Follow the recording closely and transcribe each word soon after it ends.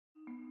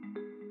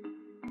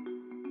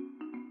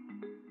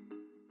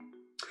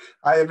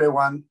Hi,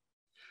 everyone.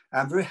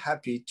 I'm very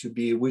happy to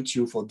be with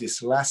you for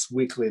this last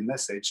weekly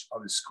message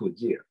of the school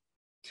year.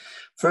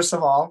 First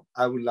of all,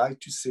 I would like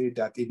to say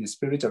that in the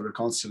spirit of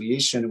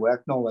reconciliation, we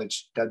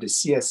acknowledge that the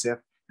CSF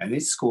and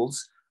its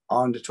schools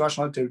are on the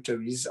traditional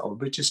territories of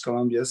British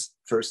Columbia's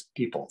First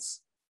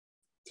Peoples.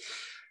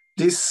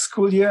 This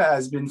school year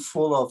has been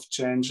full of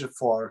change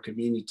for our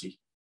community.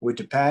 With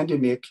the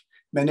pandemic,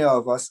 many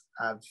of us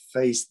have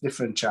faced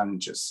different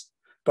challenges,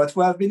 but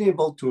we have been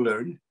able to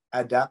learn,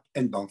 adapt,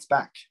 and bounce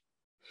back.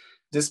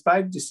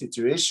 Despite the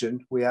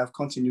situation, we have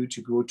continued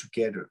to grow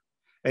together.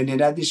 And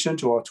in addition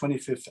to our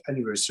 25th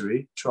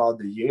anniversary, throughout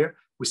the year,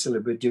 we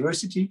celebrate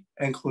diversity,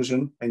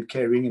 inclusion, and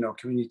caring in our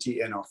community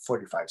and our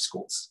 45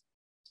 schools.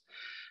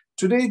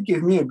 Today, it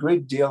gives me a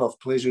great deal of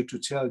pleasure to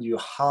tell you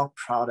how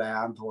proud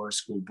I am of our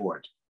school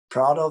board,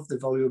 proud of the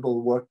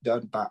valuable work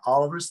done by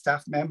all of our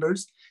staff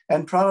members,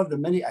 and proud of the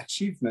many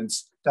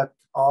achievements that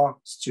our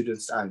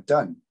students have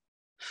done.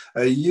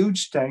 A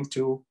huge thank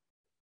to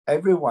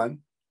everyone,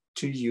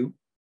 to you,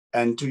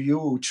 and to you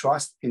who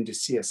trust in the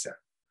CSF.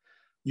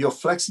 Your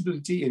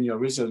flexibility and your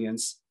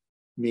resilience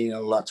mean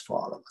a lot for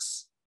all of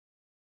us.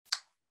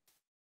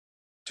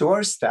 To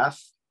our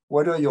staff,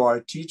 whether you are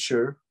a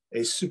teacher,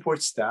 a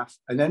support staff,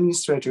 an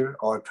administrator,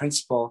 or a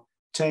principal,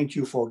 thank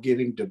you for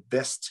giving the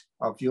best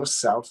of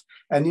yourself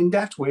and in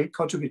that way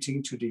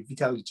contributing to the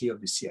vitality of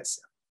the CSF.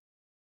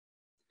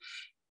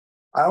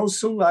 I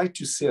also like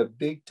to say a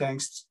big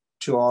thanks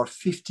to our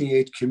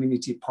 58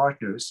 community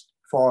partners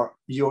for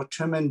your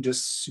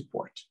tremendous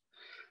support.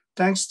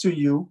 Thanks to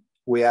you,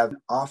 we have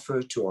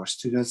offered to our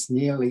students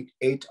nearly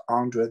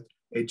 800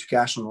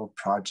 educational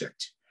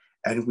projects,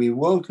 and we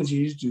will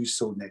continue to do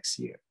so next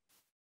year.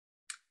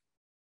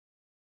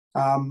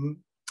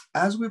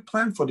 As we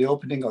plan for the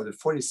opening of the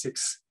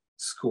 46th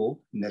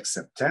school next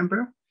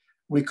September,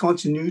 we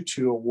continue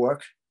to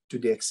work to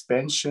the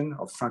expansion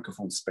of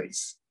Francophone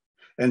space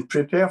and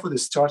prepare for the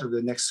start of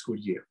the next school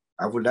year.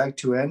 I would like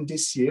to end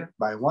this year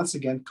by once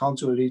again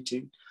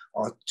congratulating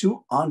our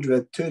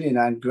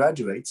 239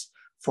 graduates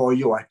for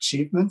your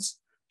achievements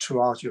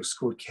throughout your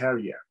school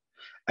career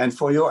and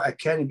for your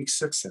academic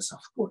success, of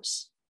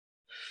course.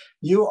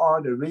 You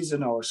are the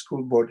reason our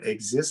school board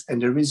exists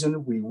and the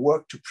reason we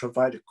work to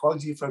provide a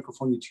quality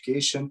Francophone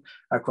education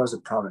across the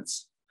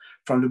province.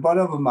 From the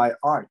bottom of my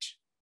heart,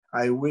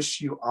 I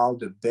wish you all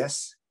the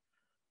best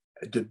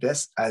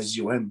as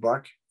you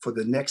embark for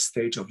the next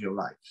stage of your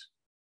life.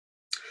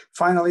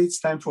 Finally, it's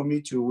time for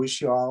me to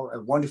wish you all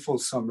a wonderful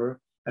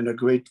summer and a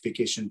great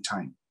vacation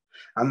time.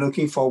 I'm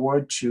looking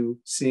forward to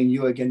seeing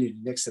you again in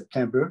next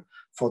September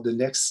for the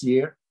next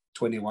year,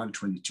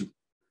 21-22.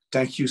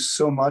 Thank you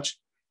so much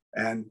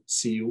and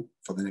see you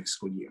for the next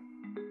school year.